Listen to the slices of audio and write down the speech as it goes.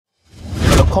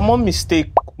common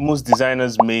mistake most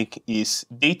designers make is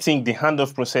they think the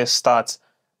handoff process starts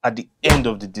at the end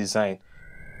of the design.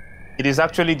 It is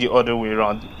actually the other way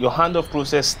around. Your handoff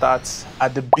process starts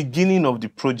at the beginning of the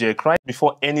project, right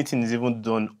before anything is even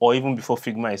done or even before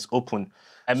Figma is open.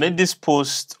 I made this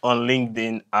post on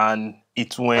LinkedIn and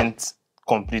it went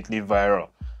completely viral.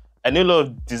 I know a lot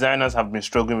of designers have been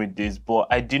struggling with this, but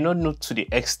I did not know to the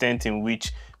extent in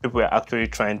which people are actually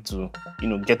trying to,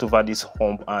 get over this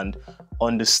hump and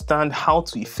understand how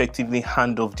to effectively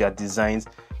hand off their designs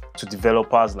to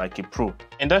developers like a pro.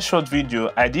 In that short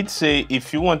video, I did say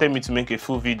if you wanted me to make a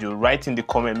full video, write in the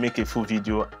comment, make a full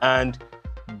video, and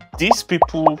these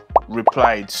people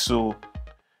replied. So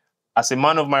as a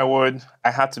man of my word, I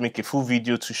had to make a full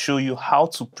video to show you how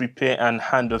to prepare and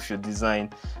hand off your design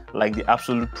like the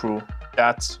absolute pro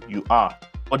that you are.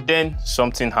 But then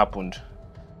something happened.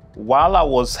 While I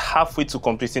was halfway to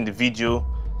completing the video,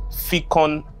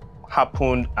 FigCon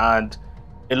happened and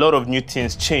a lot of new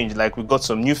things changed. Like we got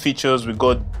some new features, we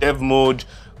got dev mode,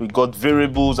 we got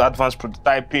variables, advanced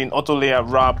prototyping, auto layer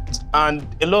wrapped, and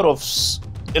a lot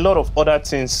of other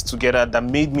things together that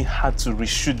made me had to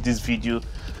reshoot this video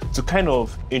to kind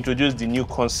of introduce the new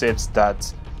concepts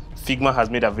that Figma has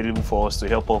made available for us to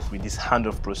help us with this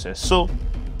handoff process. So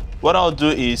what I'll do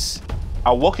is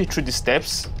I'll walk you through the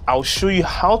steps. I'll show you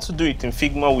how to do it in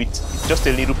Figma with just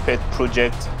a little pet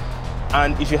project.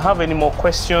 And if you have any more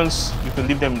questions, you can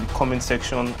leave them in the comment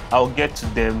section. I'll get to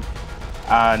them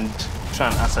and try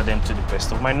and answer them to the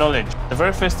best of my knowledge. The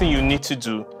very first thing you need to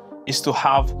do is to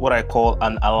have what I call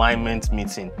an alignment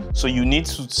meeting. So you need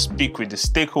to speak with the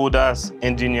stakeholders,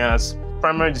 engineers,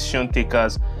 primary decision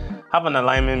takers, have an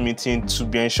alignment meeting to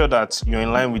be ensured that you're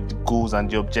in line with the goals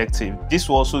and the objective. This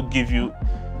will also give you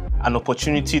an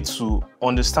opportunity to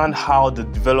understand how the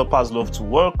developers love to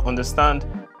work, understand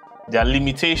their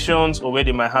limitations or where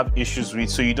they might have issues with,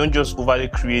 so you don't just overly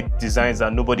create designs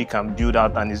that nobody can build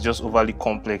out and it's just overly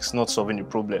complex, not solving the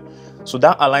problem. So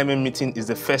that alignment meeting is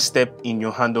the first step in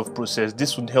your handoff process.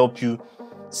 This would help you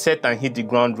set and hit the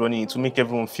ground running to make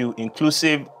everyone feel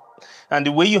inclusive. And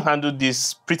the way you handle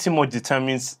this pretty much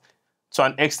determines to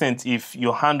an extent if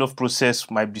your handoff process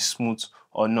might be smooth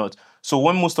or not. So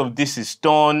when most of this is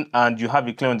done and you have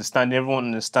a clear understanding, everyone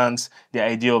understands the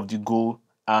idea of the goal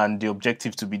and the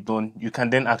objective to be done, you can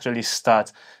then actually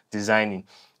start designing.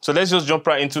 So let's just jump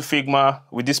right into Figma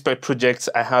with this pet project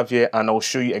I have here, and I'll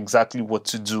show you exactly what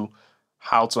to do,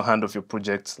 how to hand off your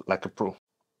project like a pro.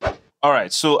 All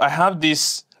right, so I have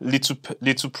this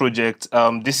little project.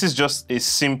 This is just a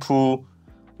simple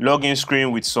login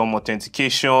screen with some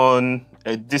authentication.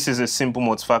 This is a simple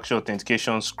multi-factor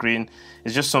authentication screen.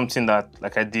 It's just something that I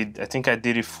think I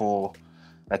did it for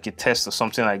like a test or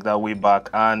something like that way back.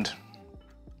 And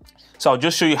so I'll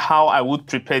just show you how I would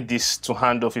prepare this to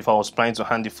hand off if I was planning to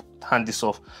hand this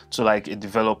off to like a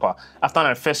developer. After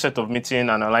my first set of meeting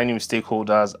and aligning with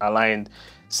stakeholders,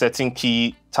 setting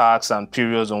key tags and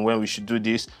periods on when we should do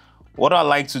this, what I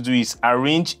like to do is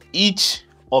arrange each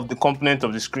of the component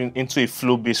of the screen into a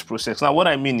flow-based process. Now, what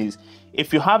I mean is,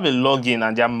 if you have a login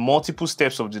and there are multiple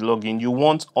steps of the login, you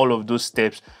want all of those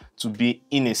steps to be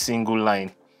in a single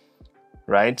line,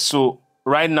 right? So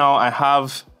right now I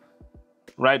have,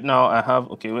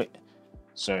 okay, wait,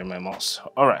 sorry, my mouse.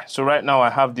 All right, so right now I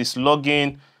have this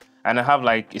login and I have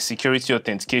like a security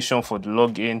authentication for the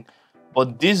login,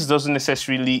 but this doesn't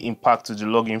necessarily impact the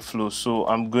login flow. So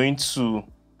I'm going to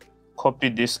copy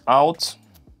this out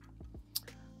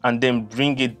and then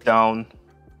bring it down.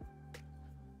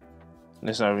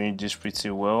 Let's arrange this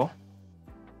pretty well.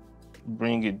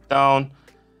 Bring it down.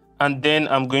 And then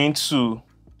I'm going to,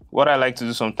 what I like to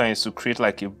do sometimes is to create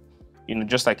like a,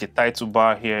 just like a title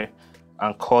bar here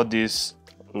and call this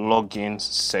login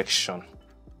section.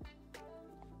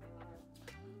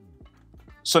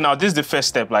 So now this is the first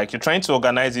step. Like, you're trying to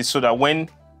organize it so that when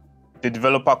the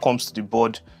developer comes to the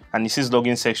board and he sees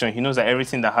login section, he knows that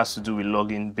everything that has to do with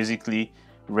login basically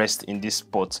rests in this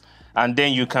spot. And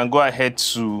then you can go ahead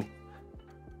to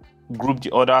group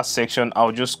the other section.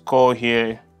 I'll just call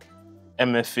here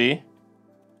MFA,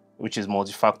 which is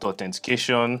multi-factor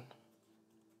authentication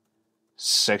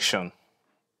section.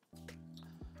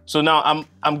 So now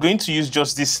I'm going to use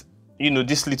just this,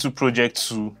 this little project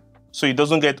so it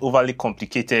doesn't get overly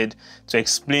complicated to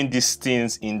explain these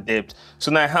things in depth.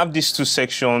 So now I have these two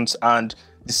sections and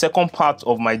the second part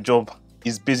of my job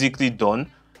is basically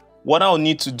done. What I'll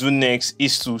need to do next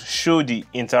is to show the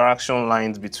interaction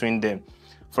lines between them.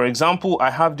 For example,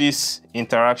 I have this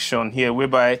interaction here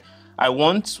whereby I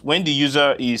want, when the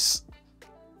user is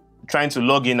trying to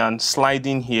log in and slide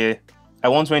in here, I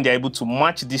want when they're able to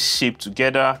match this shape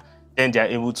together, then they're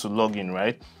able to log in,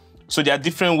 right? So there are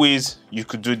different ways you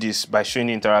could do this by showing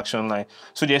the interaction line.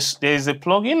 So there's a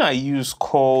plugin I use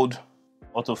called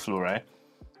Autoflow, right?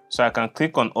 So I can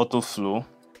click on Autoflow.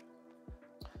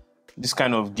 This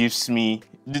kind of gives me,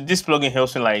 this plugin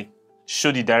helps me like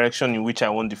show the direction in which I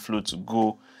want the flow to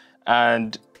go.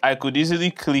 And I could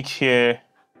easily click here,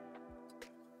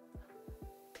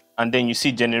 and then you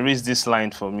see generates this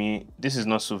line for me. This is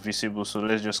not so visible, so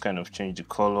let's just kind of change the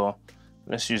color.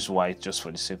 Let's use white just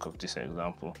for the sake of this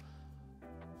example.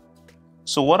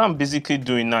 So what I'm basically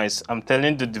doing now is I'm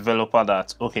telling the developer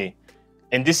that, okay,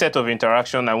 in this set of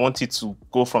interaction, I want it to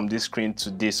go from this screen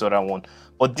to this other one.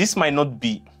 But this might not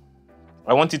be,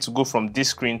 I want it to go from this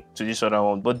screen to this other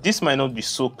one, but this might not be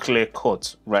so clear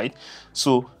cut, right?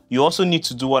 So you also need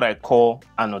to do what I call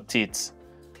annotate.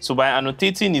 So by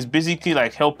annotating is basically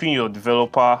like helping your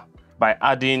developer by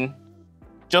adding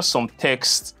just some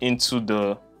text into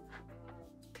the,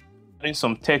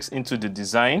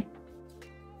 design.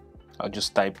 I'll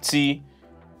just type T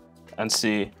and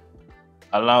say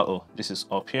allow, oh, this is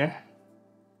up here.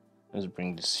 Let's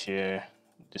bring this here.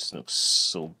 This looks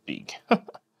so big.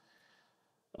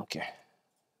 Okay.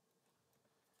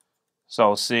 So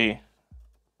I'll say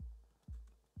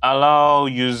allow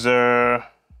user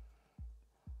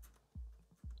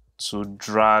to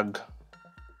drag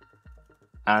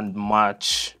and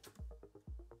match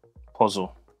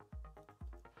puzzle.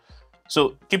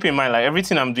 So keep in mind, like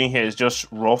everything I'm doing here is just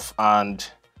rough, and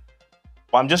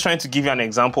I'm just trying to give you an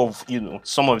example of, you know,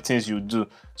 some of the things you do.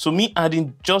 So me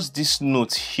adding just this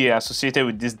note here associated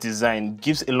with this design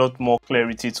gives a lot more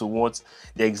clarity to what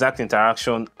the exact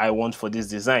interaction I want for this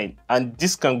design. And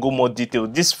this can go more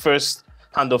detailed. This first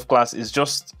handoff class is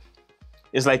just,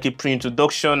 it's like a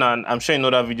pre-introduction, and I'm sure in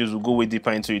other videos we'll go way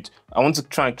deeper into it. I want to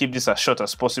try and keep this as short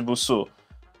as possible. So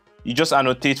you just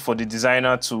annotate for the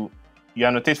designer to, you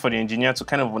annotate for the engineer to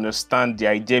kind of understand the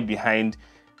idea behind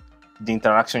the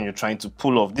interaction you're trying to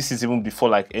pull off. This is even before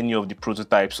like any of the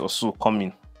prototypes or so come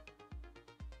in.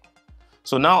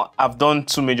 So now I've done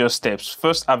two major steps.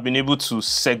 First, I've been able to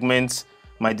segment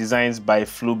my designs by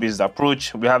flow-based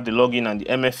approach. We have the login and the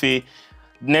MFA.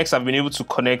 Next, I've been able to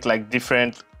connect like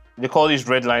different, they call these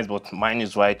red lines, but mine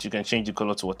is white. You can change the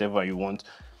color to whatever you want.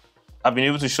 I've been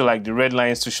able to show like the red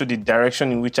lines to show the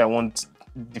direction in which I want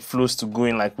the flows to go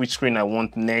in, like which screen I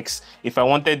want next. If I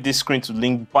wanted this screen to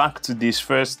link back to this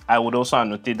first, I would also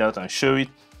annotate that and show it.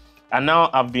 And now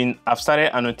I've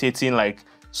started annotating like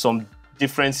some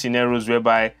different scenarios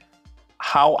whereby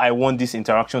how I want this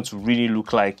interaction to really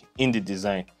look like in the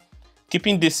design.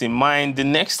 Keeping this in mind, the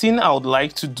next thing I would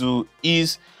like to do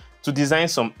is to design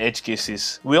some edge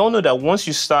cases. We all know that once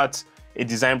you start a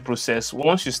design process,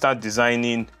 once you start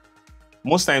designing,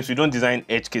 most times we don't design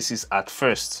edge cases at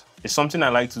first. It's something I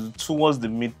like to do towards the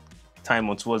mid-time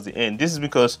or towards the end. This is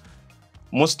because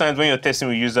most times when you're testing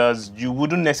with users, you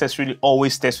wouldn't necessarily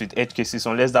always test with edge cases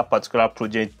unless that particular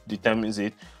project determines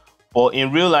it. But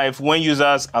in real life, when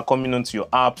users are coming onto your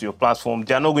app, to your platform,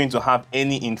 they're not going to have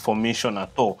any information at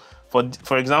all.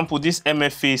 For example, this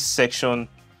MFA section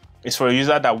is for a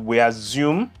user that we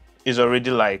assume is already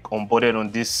like onboarded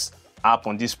on this app,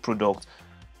 on this product.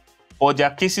 Or there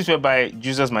are cases whereby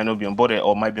users might not be onboarded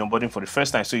or might be onboarding for the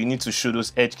first time. So you need to show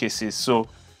those edge cases. So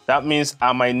that means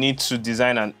I might need to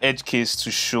design an edge case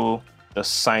to show the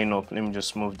sign up. Let me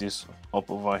just move this up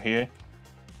over here.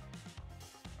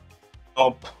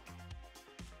 Up.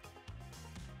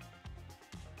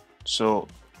 So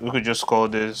we could just call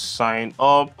this sign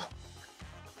up.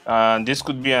 And this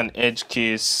could be an edge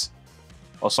case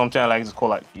or something I like to call,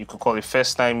 like you could call it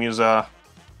first time user.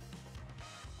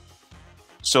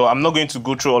 So I'm not going to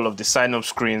go through all of the sign up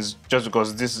screens just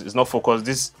because this is not focused.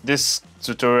 This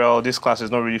tutorial, this class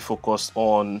is not really focused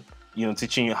on, you know,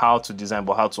 teaching you how to design,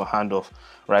 but how to hand off,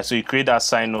 right? So you create that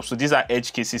sign up. So these are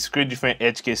edge cases, create different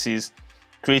edge cases,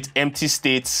 create empty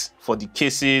states for the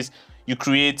cases. You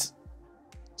create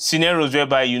scenarios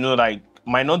whereby, you know, like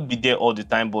might not be there all the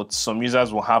time, but some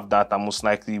users will have that and most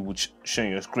likely would show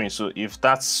your screen. So if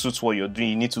that suits what you're doing,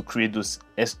 you need to create those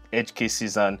edge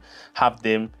cases and have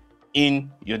them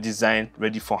in your design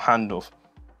ready for handoff.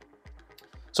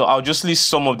 So I'll just list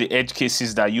some of the edge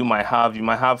cases that you might have. You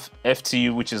might have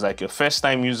FTU, which is like your first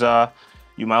time user.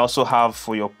 You might also have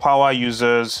for your power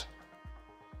users,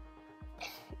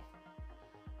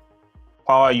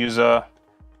 power user.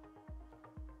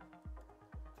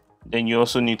 Then you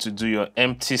also need to do your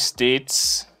empty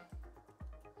states.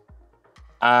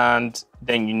 And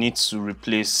then you need to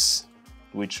replace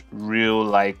with real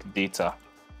like data.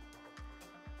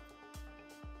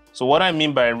 So what I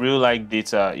mean by real like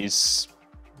data is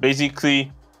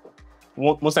basically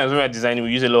most times when we're designing,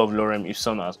 we use a lot of lorem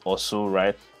ipsum or so,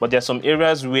 right? But there are some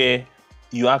areas where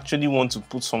you actually want to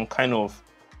put some kind of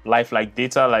lifelike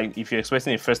data. Like if you're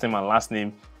expecting a first name and last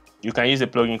name, you can use a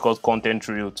plugin called Content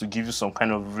Reel to give you some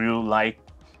kind of real like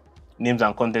names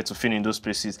and content to fill in those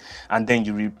places, and then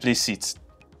you replace it.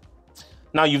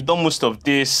 Now you've done most of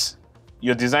this,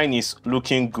 your design is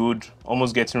looking good,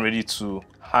 almost getting ready to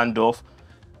hand off.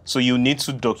 So you need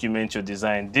to document your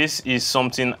design. This is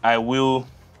something I will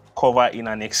cover in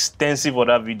an extensive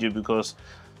other video, because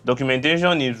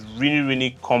documentation is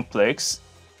really complex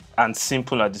and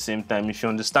simple at the same time. If you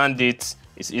understand it,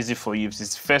 it's easy for you. If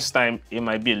it's the first time, it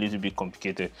might be a little bit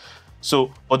complicated.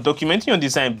 So, but documenting your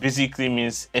design basically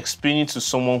means explaining to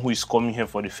someone who is coming here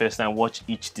for the first time what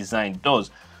each design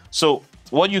does. So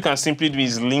what you can simply do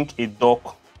is link a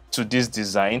doc to this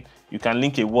design. You can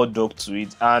link a Word doc to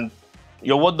it, and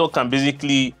your Word doc can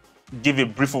basically give a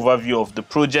brief overview of the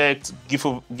project, give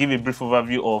a brief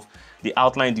overview of the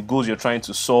outline, the goals you're trying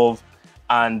to solve,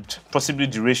 and possibly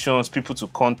durations, people to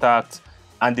contact,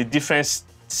 and the different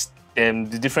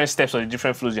steps or the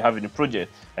different flows you have in the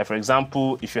project. Like for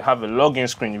example, if you have a login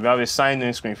screen, if you have a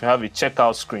sign-in screen, if you have a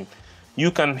checkout screen,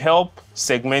 you can help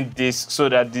segment this so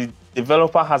that the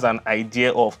developer has an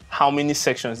idea of how many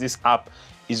sections this app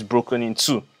is broken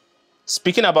into.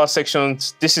 Speaking about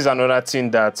sections, this is another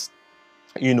thing that,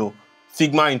 you know,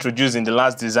 Figma introduced in the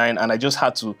last design, and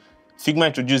Figma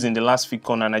introduced in the last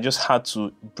FigCon, and I just had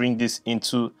to bring this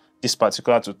into this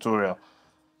particular tutorial.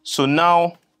 So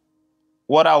now,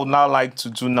 what I would now like to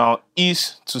do now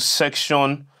is to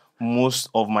section most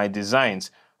of my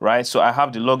designs, right? So I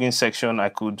have the login section. I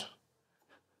could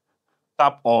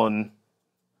tap on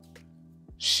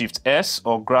Shift S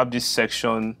or grab this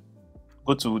section,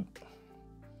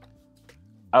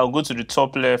 I'll go to the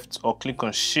top left or click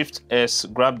on Shift S,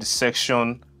 grab the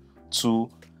section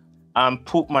tool, and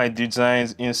put my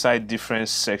designs inside different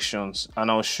sections.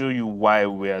 And I'll show you why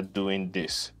we are doing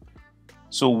this.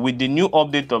 So with the new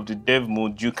update of the dev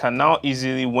mode, you can now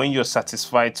easily, when you're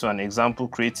satisfied to an example,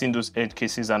 creating those edge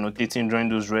cases, annotating, drawing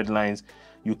those red lines,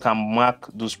 you can mark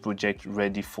those projects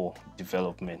ready for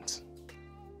development.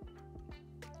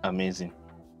 Amazing.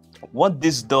 What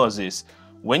this does is,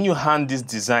 when you hand this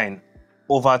design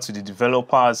over to the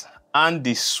developers and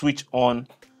they switch on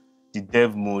the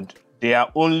dev mode, they are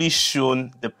only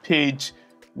shown the page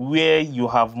where you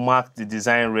have marked the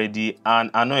design ready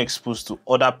and are not exposed to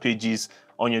other pages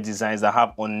on your designs that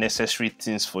have unnecessary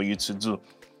things for you to do.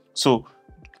 So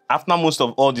after most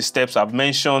of all the steps I've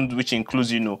mentioned, which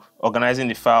includes, you know, organizing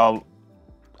the file,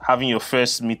 having your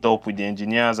first meetup with the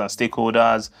engineers and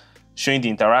stakeholders, showing the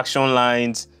interaction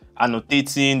lines,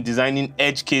 annotating, designing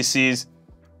edge cases,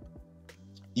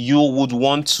 you would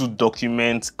want to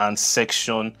document and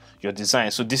section your design.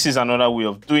 So this is another way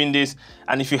of doing this.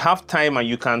 And if you have time and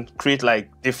you can create like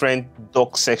different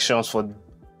doc sections for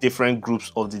different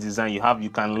groups of the design you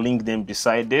can link them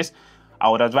beside this. I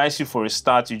would advise you, for a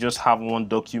start, you just have one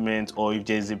document, or if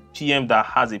there's a PM that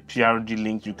has a PRD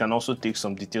link, you can also take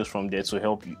some details from there to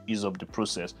help you ease up the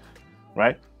process,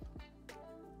 right?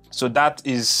 So that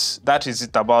is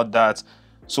it about that.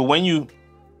 So when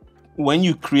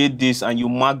you create this and you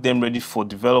mark them ready for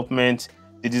development,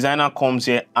 the designer comes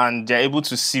here and they're able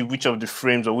to see which of the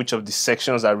frames or which of the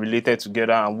sections are related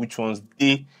together and which ones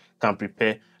they can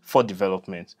prepare for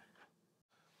development.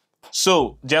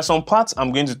 So there are some parts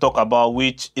I'm going to talk about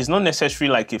which is not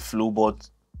necessarily like a flow, but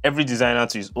every designer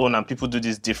to his own, and people do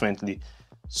this differently.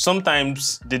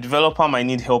 Sometimes the developer might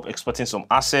need help exporting some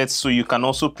assets, so you can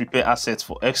also prepare assets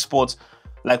for export.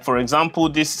 Like for example,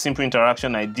 this simple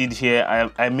interaction I did here,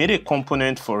 I made a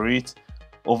component for it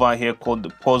over here called the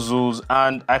puzzles,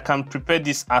 and I can prepare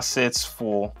these assets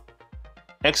for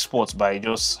export by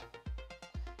just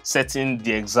setting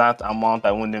the exact amount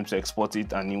I want them to export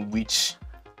it and in which,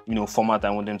 you know, format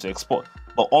I want them to export.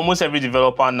 But almost every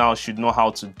developer now should know how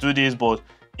to do this. But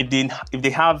if they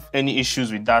have any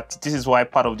issues with that, this is why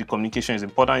part of the communication is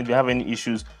important. If they have any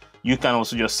issues, you can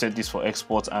also just set this for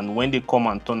export, and when they come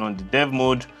and turn on the dev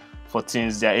mode for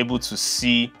things, they're able to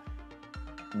see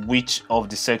which of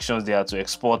the sections they are to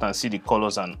export and see the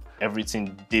colors and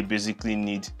everything they basically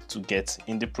need to get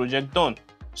in the project done.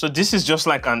 So this is just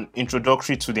like an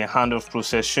introductory to the handoff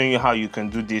process, showing you how you can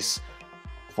do this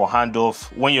for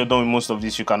handoff. When you're done with most of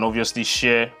this, you can obviously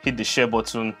hit the share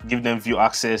button, give them view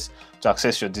access to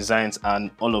access your designs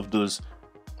and all of those,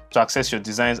 to access your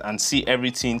designs and see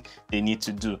everything they need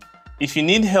to do. If you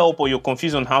need help or you're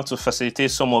confused on how to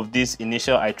facilitate some of this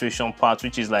initial iteration part,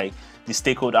 which is like the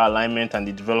stakeholder alignment and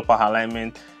the developer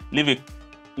alignment, leave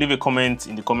a comment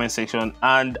in the comment section,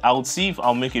 and I'll see if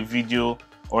I'll make a video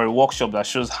or a workshop that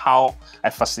shows how I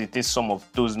facilitate some of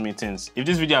those meetings. If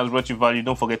this video has brought you value,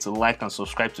 don't forget to like and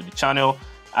subscribe to the channel.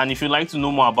 And if you'd like to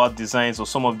know more about designs or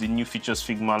some of the new features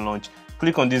Figma launch,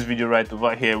 click on this video right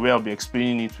over here where I'll be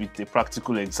explaining it with a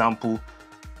practical example.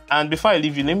 And before I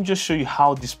leave you, let me just show you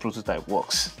how this prototype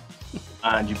works.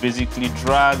 And you basically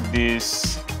drag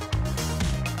this,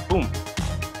 boom.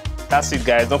 That's it,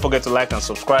 guys. Don't forget to like and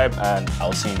subscribe, and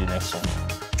I'll see you in the next one.